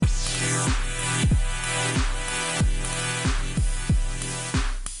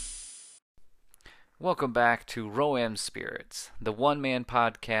welcome back to Roam Spirits, the one-man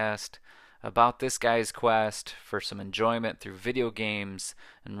podcast about this guy's quest for some enjoyment through video games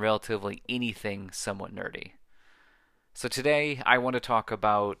and relatively anything somewhat nerdy. So today I want to talk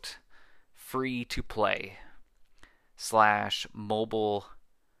about free-to-play slash mobile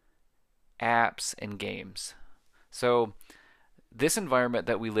apps and games. So this environment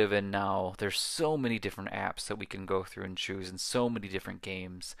that we live in now, there's so many different apps that we can go through and choose, and so many different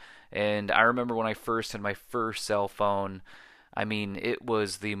games. And I remember when I first had my first cell phone, I mean, it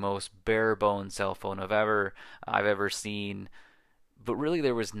was the most bare bones cell phone I've ever seen. But really,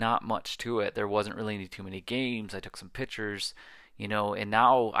 there was not much to it. There wasn't really any too many games. I took some pictures, and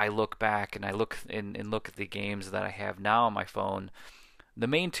now I look back and I look at the games that I have now on my phone. The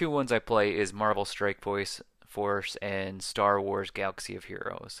main two ones I play is Marvel Strike Force and Star Wars Galaxy of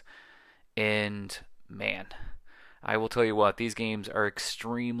Heroes. And man, I will tell you what, these games are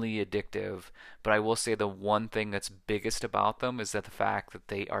extremely addictive, but I will say the one thing that's biggest about them is that the fact that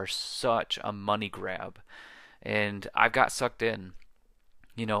they are such a money grab. And I've got sucked in.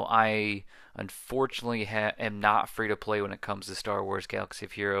 I unfortunately am not free to play when it comes to Star Wars Galaxy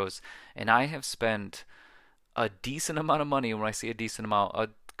of Heroes, and I have spent a decent amount of money, when I say a decent amount, a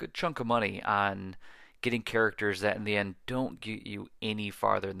good chunk of money on getting characters that in the end don't get you any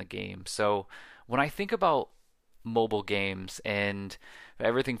farther in the game. So when I think about mobile games and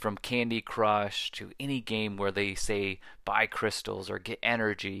everything from Candy Crush to any game where they say buy crystals or get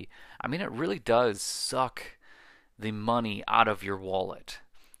energy, I mean, it really does suck the money out of your wallet.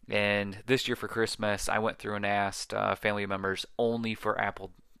 And this year for Christmas, I went through and asked family members only for Apple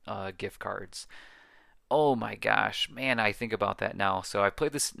gift cards. Oh my gosh, man, I think about that now. So I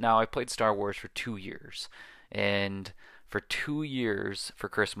played Star Wars for 2 years. And for 2 years for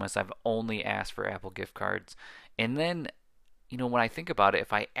Christmas, I've only asked for Apple gift cards. And then, when I think about it,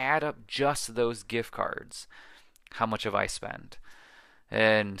 if I add up just those gift cards, how much have I spent?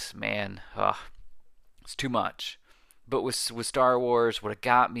 And man, it's too much. But with Star Wars, what it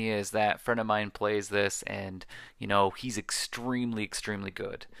got me is that a friend of mine plays this, and he's extremely, extremely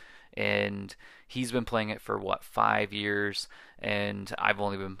good. And he's been playing it for what, 5 years, and I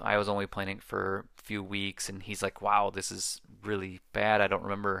was only playing it for a few weeks, and he's like, wow, this is really bad. I don't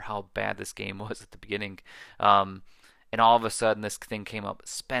remember how bad this game was at the beginning. And all of a sudden this thing came up,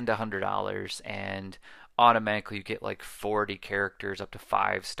 spend $100 and automatically you get like 40 characters up to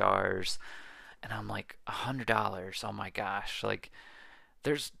 5 stars. And I'm like, $100, oh my gosh. Like,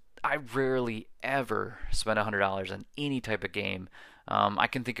 I rarely ever spend $100 on any type of game. I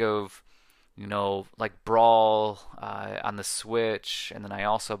can think of, like Brawl on the Switch, and then I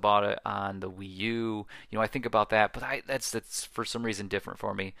also bought it on the Wii U. I think about that, but that's for some reason different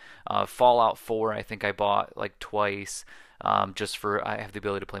for me. Fallout 4, I think I bought like twice, just for I have the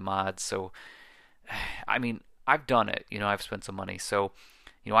ability to play mods. So, I mean, I've done it. I've spent some money. So,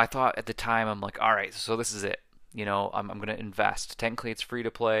 I thought at the time, I'm like, all right, so this is it. I'm going to invest. Technically, it's free to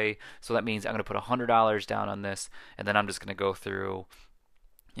play, so that means I'm going to put $100 down on this, and then I'm just going to go through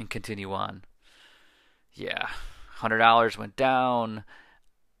and continue on. Yeah, $100 went down.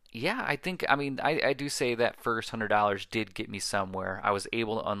 Yeah, I do say that first $100 did get me somewhere. I was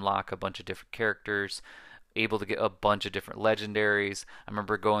able to unlock a bunch of different characters, able to get a bunch of different legendaries. I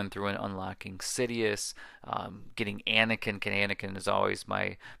remember going through and unlocking Sidious, getting Anakin. Anakin is always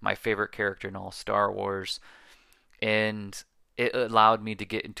my favorite character in all Star Wars, and it allowed me to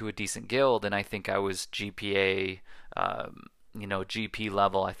get into a decent guild. And I think I was GPA, GP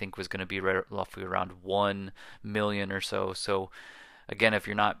level. I think was going to be roughly around 1 million or so. So again, if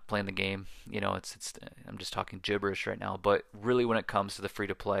you're not playing the game, it's I'm just talking gibberish right now. But really, when it comes to the free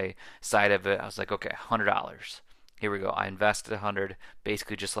to play side of it, I was like, okay, $100. Here we go. I invested 100,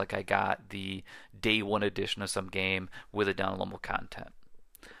 basically just like I got the day one edition of some game with a downloadable content.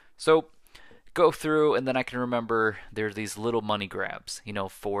 So go through, and then I can remember there's these little money grabs.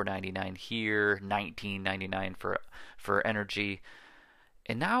 $4.99 here, $19.99 for energy,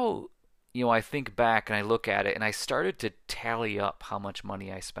 and now I think back and I look at it and I started to tally up how much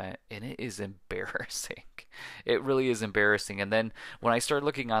money I spent, and it is embarrassing. It really is embarrassing. And then when I started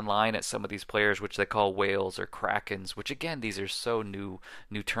looking online at some of these players, which they call whales or krakens, which again, these are so new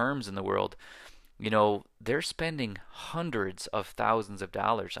terms in the world, they're spending hundreds of thousands of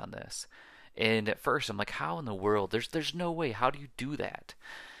dollars on this. And at first I'm like, how in the world? There's no way. How do you do that?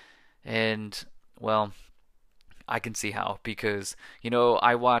 And well, I can see how, because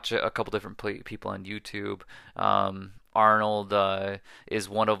I watch a couple different people on YouTube, Arnold is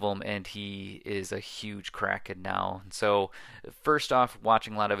one of them, and he is a huge Kraken now. So, first off,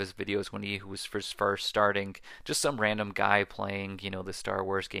 watching a lot of his videos when he was first starting, just some random guy playing, the Star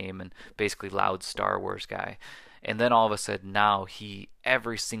Wars game, and basically loud Star Wars guy. And then all of a sudden now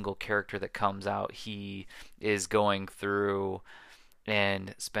every single character that comes out, he is going through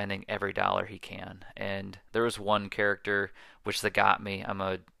and spending every dollar he can. And there was one character which that got me. I'm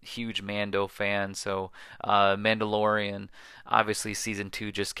a huge Mando fan, so Mandalorian. Obviously, season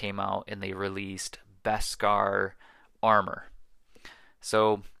 2 just came out, and they released Beskar armor.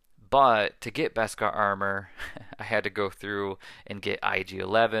 So, but to get Beskar armor, I had to go through and get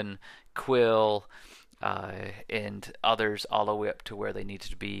IG-11, Quill, and others all the way up to where they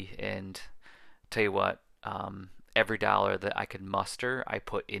needed to be. And tell you what, every dollar that I could muster, I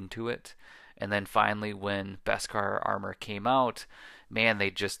put into it. And then finally, when Beskar armor came out, man,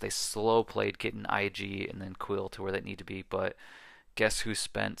 they slow played getting IG and then Quill to where they need to be. But guess who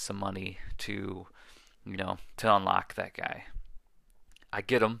spent some money to unlock that guy? I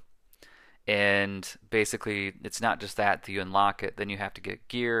get him. And basically, it's not just that you unlock it, then you have to get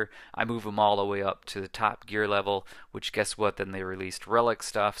gear. I move them all the way up to the top gear level, which guess what? Then they released relic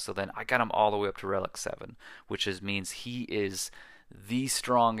stuff, so then I got him all the way up to relic 7, which means he is the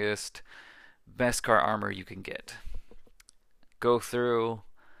strongest Beskar armor you can get. Go through,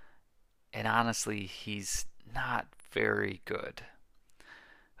 and honestly, he's not very good.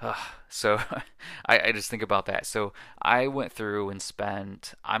 So I just think about that. So I went through and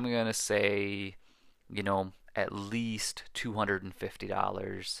spent, I'm going to say, at least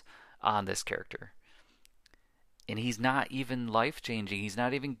 $250 on this character. And he's not even life changing. He's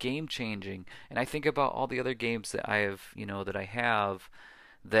not even game changing. And I think about all the other games that I have,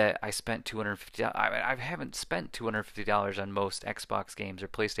 that I spent $250. I haven't spent $250 on most Xbox games or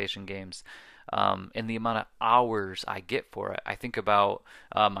PlayStation games. And the amount of hours I get for it. I think about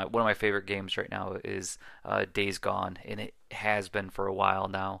one of my favorite games right now is Days Gone, and it has been for a while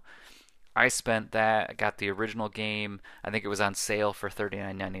now. I spent that. I got the original game. I think it was on sale for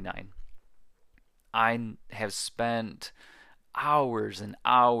 $39.99. I have spent hours and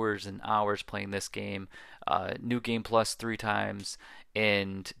hours and hours playing this game, New Game Plus 3 times,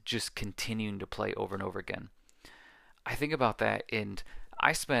 and just continuing to play over and over again. I think about that, and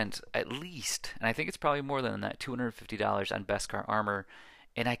I spent at least, and I think it's probably more than that, $250 on Beskar armor,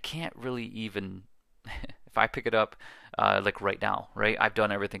 and I can't really even, if I pick it up like right now, right? I've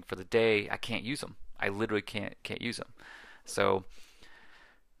done everything for the day. I can't use them. I literally can't use them. So,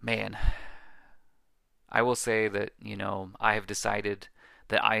 man, I will say that, I have decided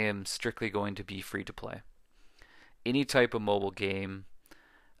that I am strictly going to be free to play. Any type of mobile game,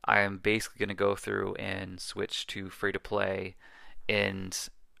 I am basically going to go through and switch to free to play and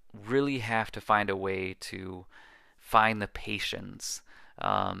really have to find a way to find the patience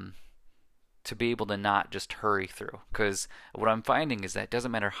to be able to not just hurry through. Because what I'm finding is that it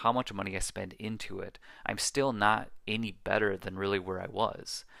doesn't matter how much money I spend into it, I'm still not any better than really where I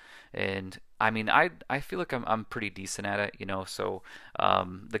was. And I mean, I feel like I'm pretty decent at it, So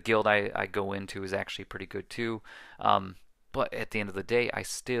the guild I go into is actually pretty good too. But at the end of the day, I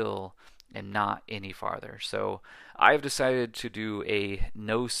still am not any farther. So I've decided to do a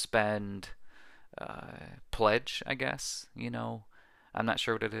no spend pledge, I guess. I'm not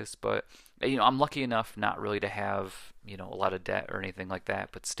sure what it is, but I'm lucky enough not really to have a lot of debt or anything like that.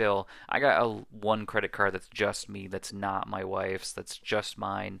 But still, I got one credit card that's just me, that's not my wife's, that's just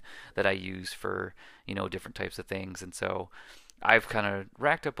mine, that I use for different types of things. And so I've kind of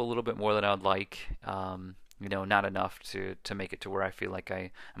racked up a little bit more than I'd like. Not enough to make it to where I feel like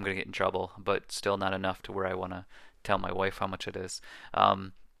I'm going to get in trouble, but still not enough to where I want to tell my wife how much it is.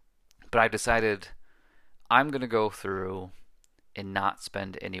 But I've decided I'm going to go through and not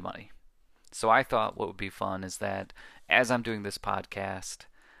spend any money. So I thought what would be fun is that as I'm doing this podcast,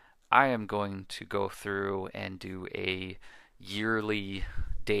 I am going to go through and do a yearly,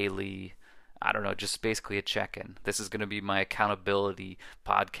 daily, I don't know, just basically a check-in. This is going to be my accountability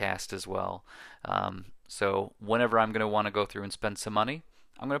podcast as well. So whenever I'm going to want to go through and spend some money,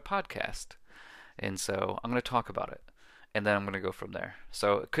 I'm going to podcast. And so I'm going to talk about it. And then I'm going to go from there.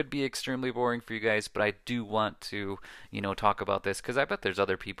 So it could be extremely boring for you guys, but I do want to, talk about this because I bet there's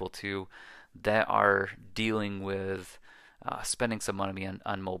other people too that are dealing with spending some money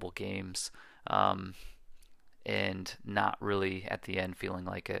on mobile games and not really at the end feeling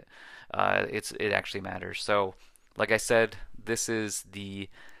like it. It actually matters. So, like I said, this is the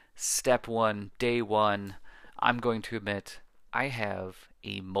step 1, day 1. I'm going to admit I have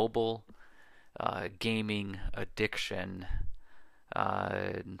a mobile gaming addiction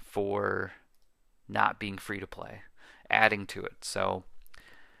for not being free to play. adding to it. So,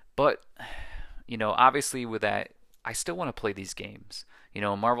 but obviously with that, I still want to play these games.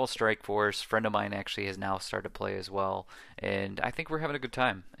 Marvel Strike Force, a friend of mine actually has now started to play as well, and I think we're having a good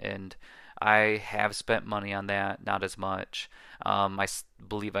time. And I have spent money on that, not as much.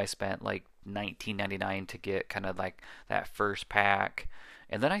 Believe I spent like 19.99 to get kind of like that first pack,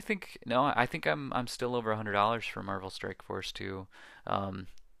 and then I think no, I think I'm still over $100 for Marvel Strike Force 2. Um,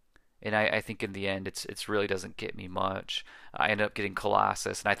 and I think in the end it's really doesn't get me much. I end up getting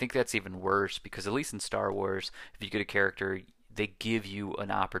Colossus, and I think that's even worse because at least in Star Wars, if you get a character, they give you an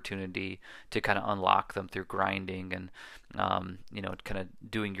opportunity to kind of unlock them through grinding and kind of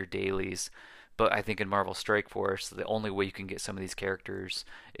doing your dailies. But I think in Marvel Strike Force, the only way you can get some of these characters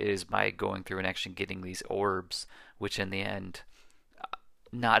is by going through and actually getting these orbs, which in the end,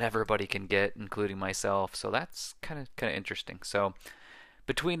 not everybody can get, including myself. So that's kind of interesting. So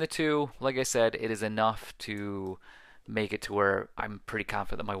between the two, like I said, it is enough to make it to where I'm pretty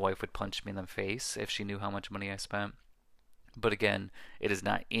confident that my wife would punch me in the face if she knew how much money I spent. But again, it is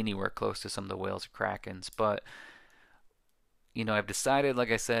not anywhere close to some of the whales or krakens. But I've decided,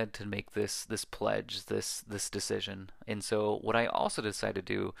 like I said, to make this pledge, this decision. And so what I also decided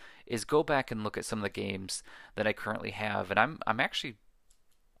to do is go back and look at some of the games that I currently have, and I'm actually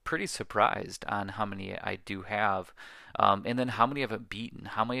pretty surprised on how many I do have, and then how many have I beaten,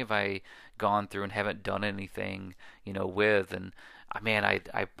 how many have I gone through and haven't done anything, with. And man,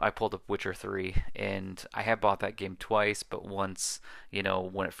 I pulled up Witcher 3, and I have bought that game twice, but once,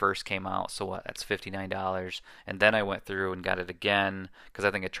 when it first came out. So what? That's $59, and then I went through and got it again because I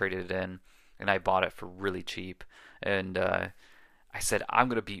think I traded it in, and I bought it for really cheap, and I said I'm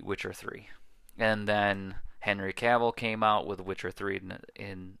gonna beat Witcher 3, and then Henry Cavill came out with Witcher 3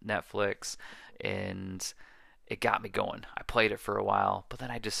 in Netflix, and it got me going. I played it for a while, but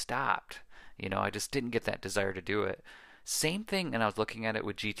then I just stopped. I just didn't get that desire to do it. Same thing, and I was looking at it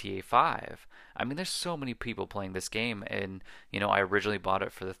with GTA 5. I mean, there's so many people playing this game, and I originally bought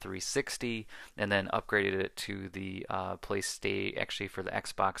it for the 360, and then upgraded it to the PlayStation, actually for the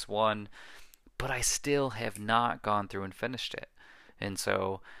Xbox One, but I still have not gone through and finished it. And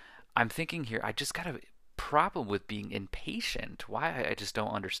so I'm thinking here, I just gotta problem with being impatient. Why I just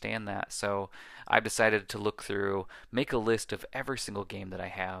don't understand that. So I've decided to look through, make a list of every single game that I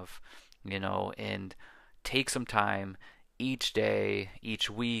have, and take some time each day, each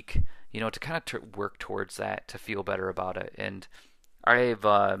week, to kind of work towards that, to feel better about it. And I've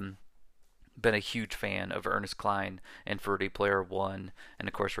been a huge fan of Ernest Cline and for Ready Player One, and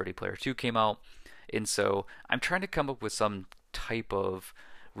of course Ready Player Two came out, and so I'm trying to come up with some type of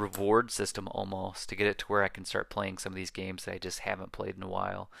reward system almost to get it to where I can start playing some of these games that I just haven't played in a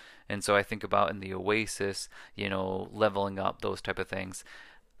while. And so I think about in the Oasis, leveling up, those type of things.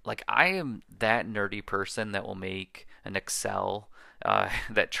 Like I am that nerdy person that will make an Excel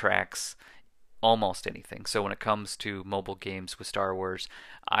that tracks almost anything. So when it comes to mobile games with Star Wars,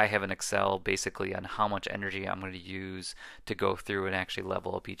 I have an Excel basically on how much energy I'm going to use to go through and actually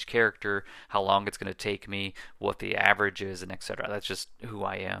level up each character, how long it's going to take me, what the average is, and etc. That's just who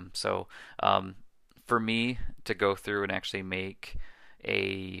I am. So for me to go through and actually make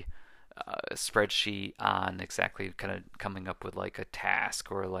a spreadsheet on exactly kind of coming up with like a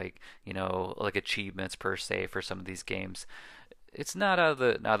task or like like achievements per se for some of these games, it's not of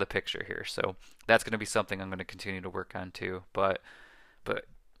the picture here. So that's going to be something I'm going to continue to work on too. But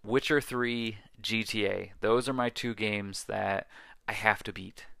Witcher 3, GTA, those are my two games that I have to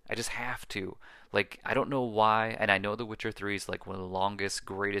beat. I just have to. Like I don't know why, and I know The Witcher 3 is like one of the longest,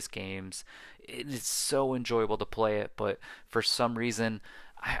 greatest games. It is so enjoyable to play it, but for some reason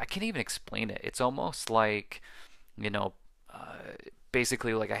I can't even explain it. It's almost like, you know, uh,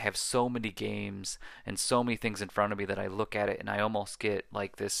 basically like I have so many games and so many things in front of me that I look at it and I almost get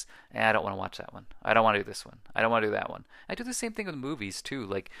like this, I don't want to watch that one. I don't want to do this one. I don't want to do that one. I do the same thing with movies too.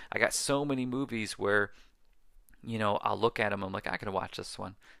 Like I got so many movies where, I'll look at them, I'm like, I could watch this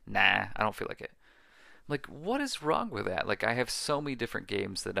one. Nah, I don't feel like it. Like, what is wrong with that? Like, I have so many different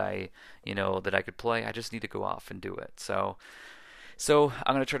games that that I could play. I just need to go off and do it. So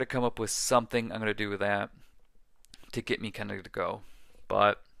I'm gonna try to come up with something I'm gonna do with that to get me kind of to go.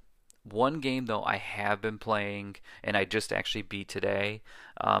 But one game though I have been playing and I just actually beat today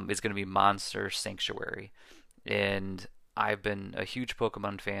is gonna be Monster Sanctuary, and I've been a huge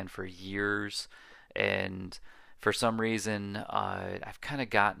Pokemon fan for years, and for some reason I've kind of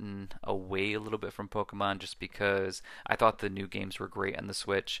gotten away a little bit from Pokemon just because I thought the new games were great on the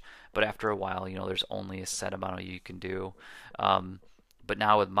Switch, but after a while, there's only a set amount of you can do. Um, but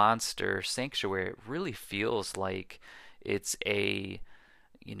now with Monster Sanctuary, it really feels like it's a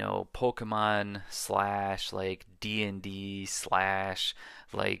Pokemon slash like D&D slash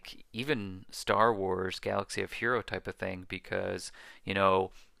like even Star Wars Galaxy of Hero type of thing because you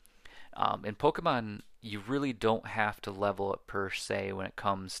know in Pokemon, you really don't have to level up per se when it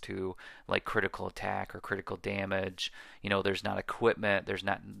comes to like critical attack or critical damage. There's not equipment, there's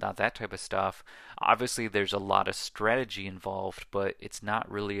not that type of stuff. Obviously, there's a lot of strategy involved, but it's not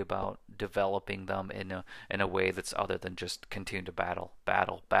really about developing them in a way that's other than just continue to battle,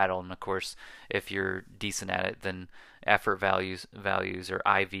 battle, battle. And of course, if you're decent at it, then effort values or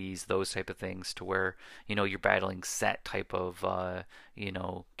IVs, those type of things, to where you're battling set type of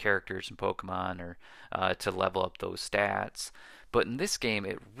characters and Pokemon or to level up those stats. But in this game,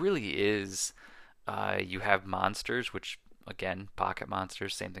 it really is you have monsters, which again, pocket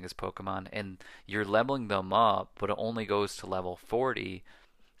monsters, same thing as Pokemon, and you're leveling them up, but it only goes to level 40.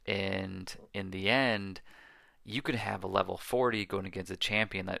 And in the end, you could have a level 40 going against a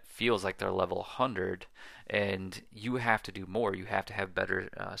champion that feels like they're level 100, and you have to do more. You have to have better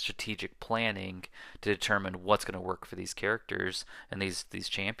strategic planning to determine what's going to work for these characters and these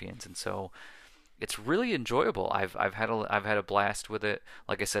champions. And so it's really enjoyable. I've had a blast with it.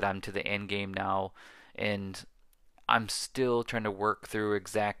 Like I said, I'm to the end game now, and I'm still trying to work through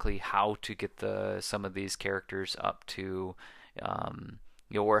exactly how to get some of these characters up to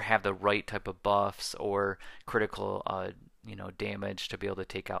or have the right type of buffs or critical damage to be able to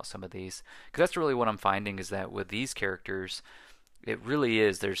take out some of these. Because that's really what I'm finding is that with these characters, it really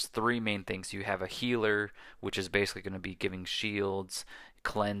is. There's three main things. You have a healer, which is basically going to be giving shields,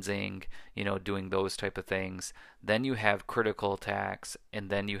 cleansing, doing those type of things. Then you have critical attacks, and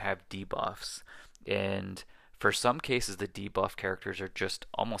then you have debuffs. And for some cases, the debuff characters are just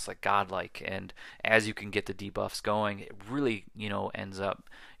almost like godlike. And as you can get the debuffs going, it really, ends up,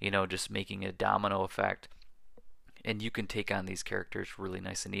 just making a domino effect. And you can take on these characters really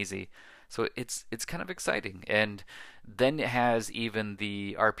nice and easy. So it's kind of exciting. And then it has even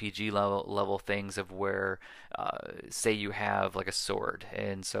the RPG level things of where, say you have like a sword,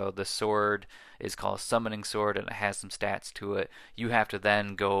 and so the sword is called a summoning sword, and it has some stats to it. You have to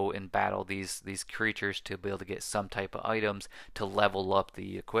then go and battle these creatures to be able to get some type of items to level up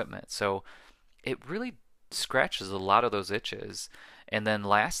the equipment. So it really scratches a lot of those itches. And then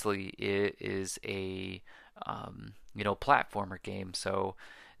lastly, it is a platformer game. So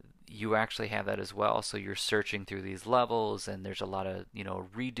you actually have that as well. So you're searching through these levels, and there's a lot of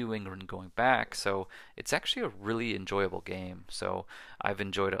redoing and going back. So it's actually a really enjoyable game. So I've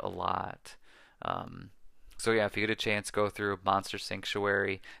enjoyed it a lot. So yeah, if you get a chance, go through Monster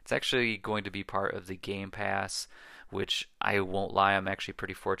Sanctuary. It's actually going to be part of the Game Pass, which I won't lie, I'm actually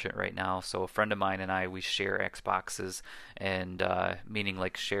pretty fortunate right now. So a friend of mine and I, we share Xboxes, and meaning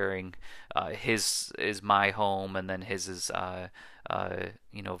like sharing his is my home, and then his is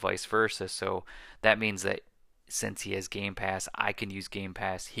vice versa. So that means that since he has Game Pass, I can use Game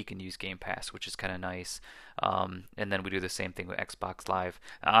Pass, he can use Game Pass, which is kind of nice. And then we do the same thing with Xbox Live.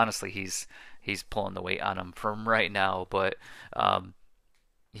 Honestly, he's pulling the weight on him from right now, but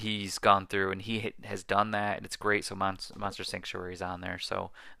he's gone through and he has done that, and it's great. So Monster Sanctuary is on there.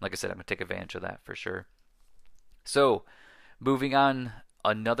 So like I said, I'm gonna take advantage of that for sure. So moving on,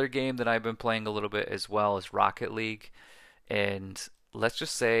 another game that I've been playing a little bit as well is Rocket League, and let's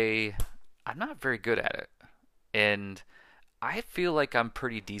just say I'm not very good at it. And I feel like I'm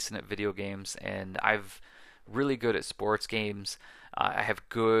pretty decent at video games, and I've really good at sports games. I have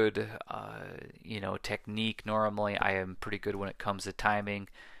good, technique normally. I am pretty good when it comes to timing,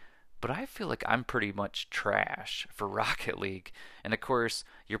 but I feel like I'm pretty much trash for Rocket League. And of course,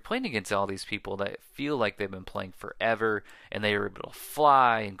 you're playing against all these people that feel like they've been playing forever, and they are able to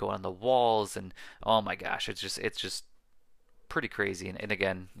fly and go on the walls, and oh my gosh, it's just pretty crazy. And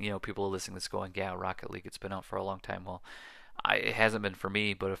again, people are listening to this going, yeah, Rocket League, it's been out for a long time. Well, it hasn't been for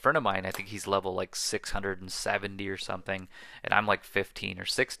me, but a friend of mine, I think he's level like 670 or something, and I'm like 15 or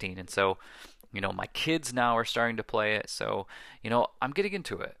 16. And so, my kids now are starting to play it. So, I'm getting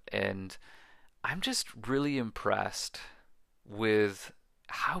into it, and I'm just really impressed with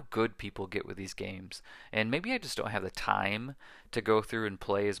how good people get with these games. And maybe I just don't have the time to go through and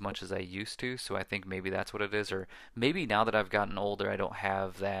play as much as I used to. So I think maybe that's what it is. Or maybe now that I've gotten older, I don't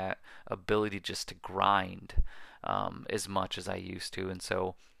have that ability just to grind as much as I used to. And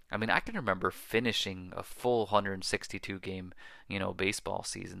so, I mean, I can remember finishing a full 162 game, baseball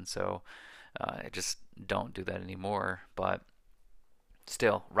season. So I just don't do that anymore. But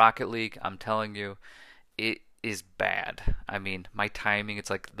still, Rocket League, I'm telling you, it is bad. I mean, my timing,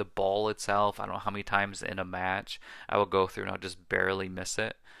 it's like the ball itself. I don't know how many times in a match I will go through and I'll just barely miss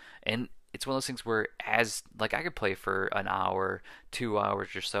it. And it's one of those things where as like I could play for an hour, 2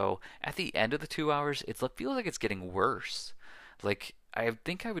 hours or so. At the end of the 2 hours, it feels like it's getting worse. Like I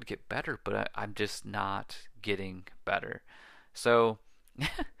think I would get better, but I'm just not getting better. So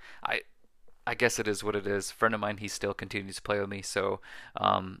I I guess it is what it is. A friend of mine, he still continues to play with me, so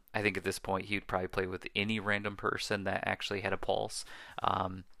I think at this point he would probably play with any random person that actually had a pulse.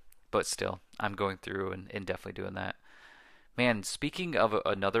 Um, but still, I'm going through and definitely doing that. Man, speaking of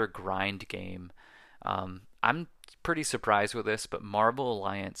another grind game, I'm pretty surprised with this, but Marvel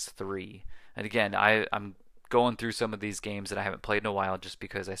Alliance 3. And again, I'm going through some of these games that I haven't played in a while just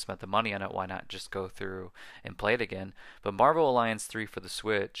because I spent the money on it. Why not just go through and play it again? But Marvel Alliance 3 for the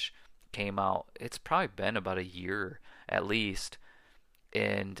Switch came out. It's probably been about a year at least.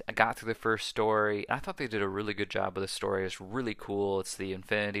 And I got through the first story. I thought they did a really good job with the story. It's really cool. It's the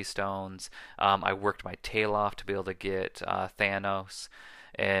Infinity Stones. I worked my tail off to be able to get Thanos,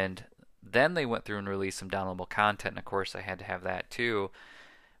 and then they went through and released some downloadable content. And of course, I had to have that too.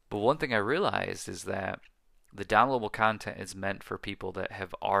 But one thing I realized is that the downloadable content is meant for people that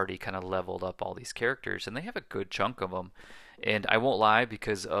have already kind of leveled up all these characters, and they have a good chunk of them. And I won't lie,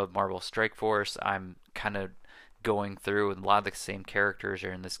 because of Marvel Strike Force, I'm kind of going through, and a lot of the same characters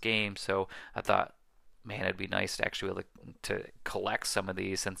are in this game. So I thought, man, it'd be nice to actually be able to collect some of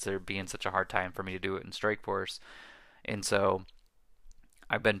these since they're being such a hard time for me to do it in Strike Force. And so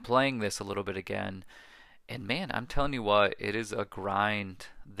I've been playing this a little bit again, and man, I'm telling you what, it is a grind.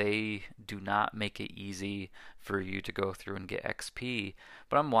 They do not make it easy for you to go through and get XP.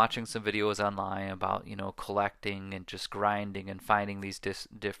 But I'm watching some videos online about, collecting and just grinding and finding these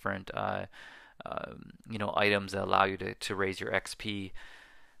different, items that allow you to raise your XP.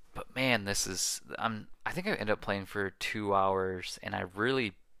 But man, I think I ended up playing for 2 hours, and I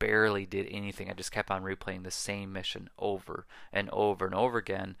really barely did anything. I just kept on replaying the same mission over and over and over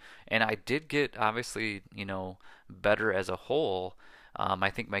again. And I did get, obviously, better as a whole. I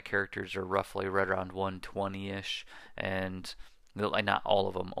think my characters are roughly right around 120-ish, and not all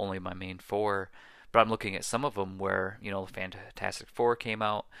of them, only my main four. But I'm looking at some of them where, Fantastic Four came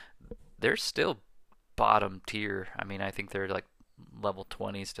out. They're still bottom tier. I mean, I think they're like level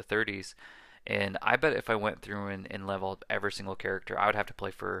 20s to 30s. And I bet if I went through and leveled every single character, I would have to play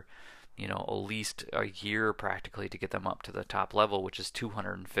for, at least a year practically to get them up to the top level, which is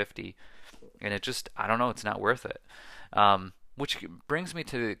 250. And it just, I don't know, it's not worth it. Which brings me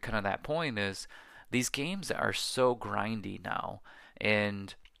to kind of that point is these games are so grindy now.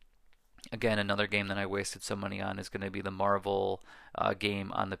 And again, another game that I wasted some money on is going to be the Marvel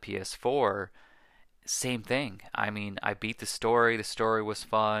game on the PS4. Same thing. I mean, I beat the story. The story was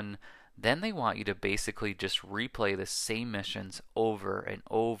fun. Then they want you to basically just replay the same missions over and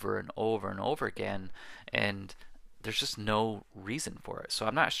over and over and over again, and there's just no reason for it. So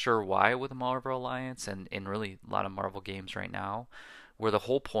I'm not sure why with the Marvel Alliance and in really a lot of Marvel games right now, where the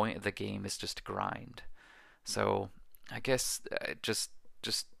whole point of the game is just to grind. So I guess it just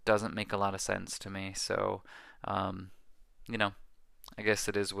doesn't make a lot of sense to me. So um, you know, I guess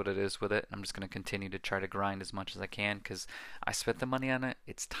it is what it is with it. I'm just going to continue to try to grind as much as I can because I spent the money on it.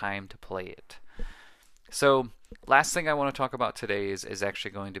 It's time to play it. So, last thing I want to talk about today is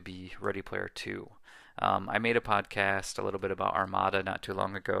actually going to be Ready Player 2. I made a podcast a little bit about Armada not too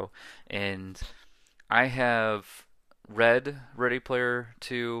long ago, and I have read Ready Player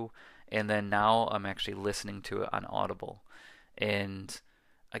 2, and then now I'm actually listening to it on Audible. And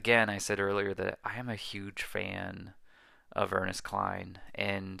again, I said earlier that I am a huge fan of Ernest Cline,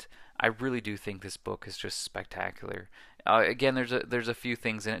 and I really do think this book is just spectacular. Again, there's a few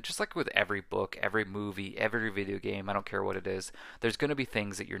things in it, just like with every book, every movie, every video game. I don't care what it is. There's going to be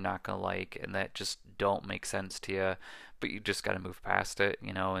things that you're not going to like and that just don't make sense to you, but you just got to move past it,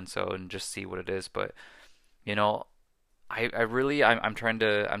 and just see what it is. But you know, I really I'm trying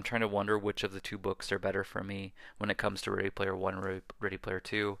to wonder which of the two books are better for me when it comes to Ready Player One and Ready Player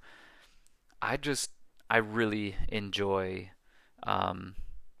Two. I just I really enjoy um,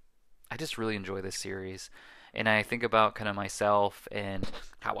 I just really enjoy this series. And I think about kind of myself and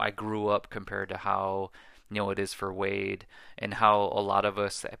how I grew up compared to how it is for Wade, and how a lot of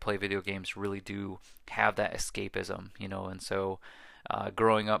us that play video games really do have that escapism. And so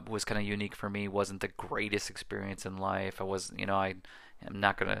growing up was kind of unique for me. Wasn't the greatest experience in life. I am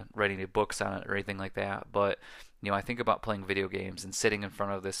not gonna write any books on it or anything like that. But I think about playing video games and sitting in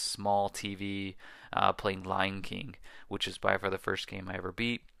front of this small TV, playing Lion King, which is by far the first game I ever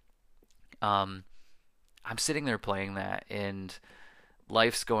beat. Um, I'm sitting there playing that, and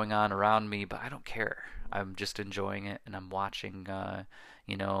life's going on around me, but I don't care. I'm just enjoying it, and I'm watching,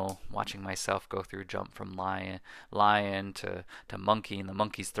 watching myself go through jump from lion to monkey, and the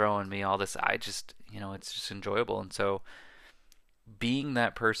monkey's throwing me all this. I just, it's just enjoyable. And so being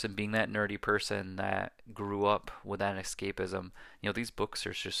that person, being that nerdy person that grew up with that escapism, these books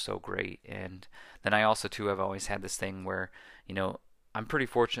are just so great. And then I also too have always had this thing where, I'm pretty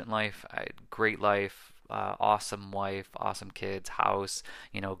fortunate in life. Great life, awesome wife, awesome kids, house,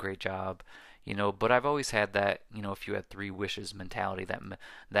 great job. But I've always had that, if you had three wishes mentality,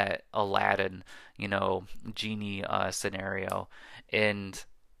 that Aladdin, genie scenario, and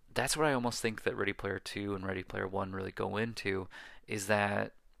that's what I almost think that Ready Player Two and Ready Player One really go into, is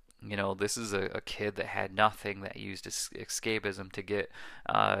that this is a kid that had nothing, that used escapism to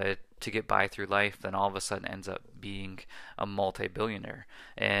get by through life, then all of a sudden ends up being a multi-billionaire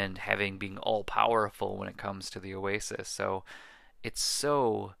and being all powerful when it comes to the Oasis. So it's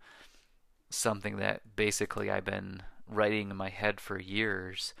so something that basically I've been writing in my head for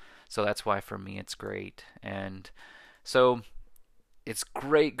years. So that's why for me it's great. And so it's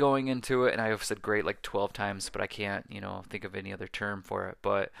great going into it, and I've said great like 12 times, but I can't, think of any other term for it.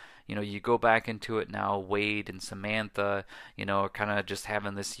 But, you go back into it now, Wade and Samantha, are kind of just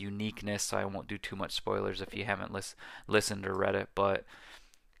having this uniqueness, so I won't do too much spoilers if you haven't listened or read it, but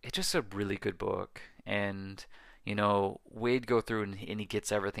it's just a really good book. And, Wade go through and he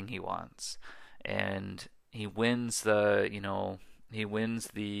gets everything he wants. And he wins the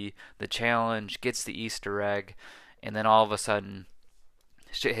challenge, gets the Easter egg, and then all of a sudden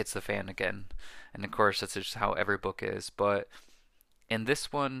shit hits the fan again. And of course, that's just how every book is. But in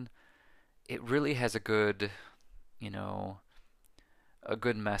this one, it really has you know, a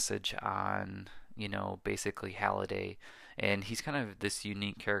good message on, basically Halliday. And he's kind of this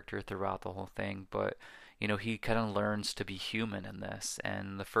unique character throughout the whole thing. But, he kind of learns to be human in this.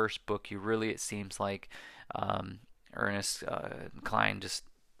 And the first book, it seems like Ernest Cline just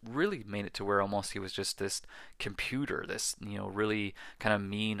really made it to where almost he was just this computer, this really kind of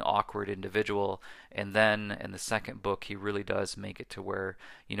mean, awkward individual. And then in the second book, he really does make it to where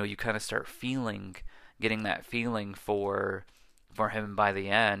you kind of start getting that feeling for him by the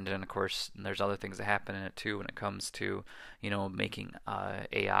end. And of course, there's other things that happen in it too when it comes to making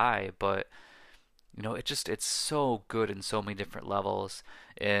AI. But it's so good in so many different levels.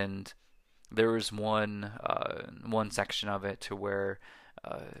 And there was one section of it to where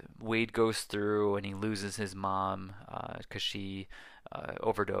Wade goes through and he loses his mom because she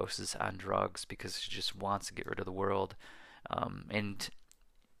overdoses on drugs because she just wants to get rid of the world. And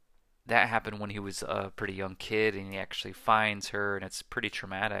that happened when he was a pretty young kid, and he actually finds her, and it's pretty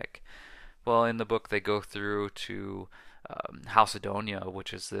traumatic. Well, in the book, they go through to Halcydonia,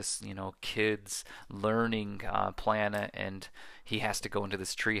 which is this, kids learning planet, and he has to go into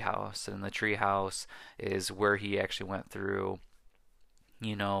this treehouse, and the treehouse is where he actually went through,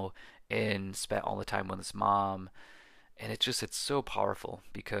 and spent all the time with his mom. And it's so powerful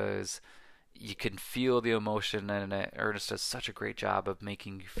because you can feel the emotion, and Ernest does such a great job of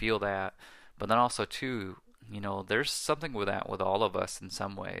making you feel that. But then also too, there's something with that with all of us in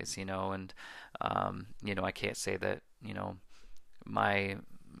some ways, and I can't say that, my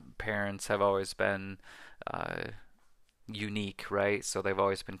parents have always been unique, right? So they've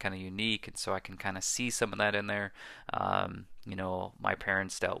always been kind of unique, and so I can kind of see some of that in there. My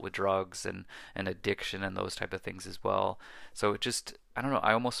parents dealt with drugs and addiction and those type of things as well. So I don't know,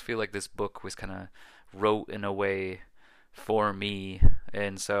 I almost feel like this book was kind of wrote in a way for me,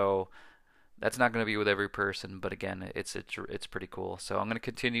 and so that's not going to be with every person, but again, it's pretty cool. So I'm going to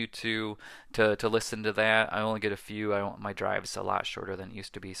continue to listen to that. I only get a few. My drive's a lot shorter than it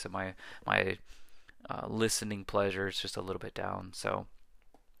used to be, so my listening pleasure is just a little bit down.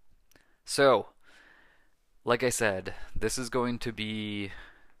 So, like I said, this is going to be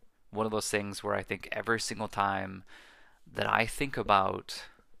one of those things where I think every single time that I think about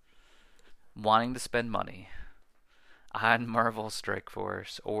wanting to spend money on Marvel Strike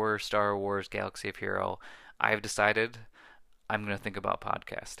Force or Star Wars Galaxy of Hero, I've decided I'm going to think about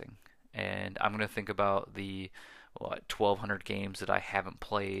podcasting. And I'm going to think about the 1,200 games that I haven't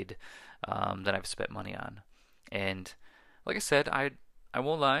played, that I've spent money on. And like I said, I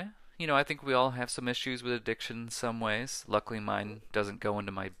won't lie. I think we all have some issues with addiction in some ways. Luckily, mine doesn't go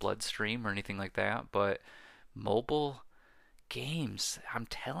into my bloodstream or anything like that. But mobile games, I'm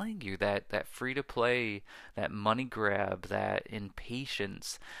telling you, that free to play, that money grab, that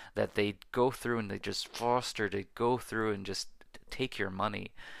impatience that they go through and they just foster to go through and just take your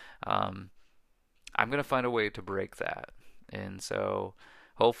money. I'm going to find a way to break that. And so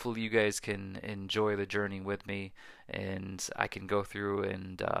hopefully you guys can enjoy the journey with me, and I can go through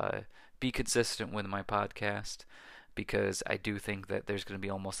and be consistent with my podcast. because I do think that there's going to be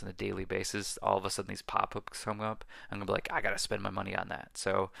almost on a daily basis, all of a sudden these pop-ups come up. I'm going to be like, I got to spend my money on that.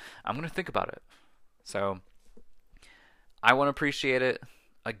 So I'm going to think about it. So I want to appreciate it.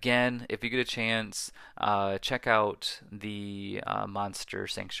 Again, if you get a chance, check out the Monster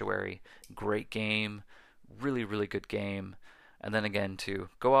Sanctuary. Great game. Really, really good game. And then again, to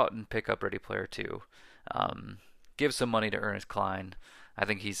go out and pick up Ready Player 2. Give some money to Ernest Cline. I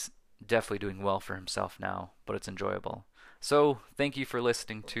think he's definitely doing well for himself now, but it's enjoyable. So, thank you for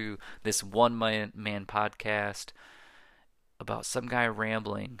listening to this one man podcast about some guy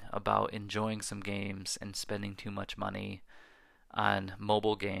rambling about enjoying some games and spending too much money on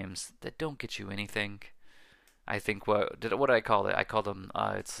mobile games that don't get you anything. I think what did I call it? I called them.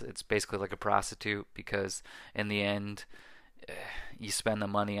 It's basically like a prostitute, because in the end, you spend the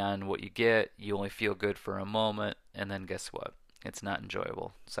money on what you get. You only feel good for a moment, and then guess what? It's not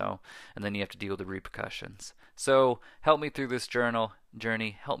enjoyable. So, and then you have to deal with the repercussions. So, help me through this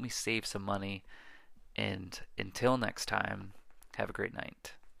journey. Help me save some money. And until next time, have a great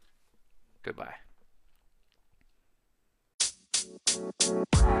night. Goodbye. You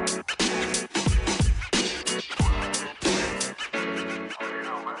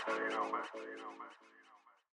know, man.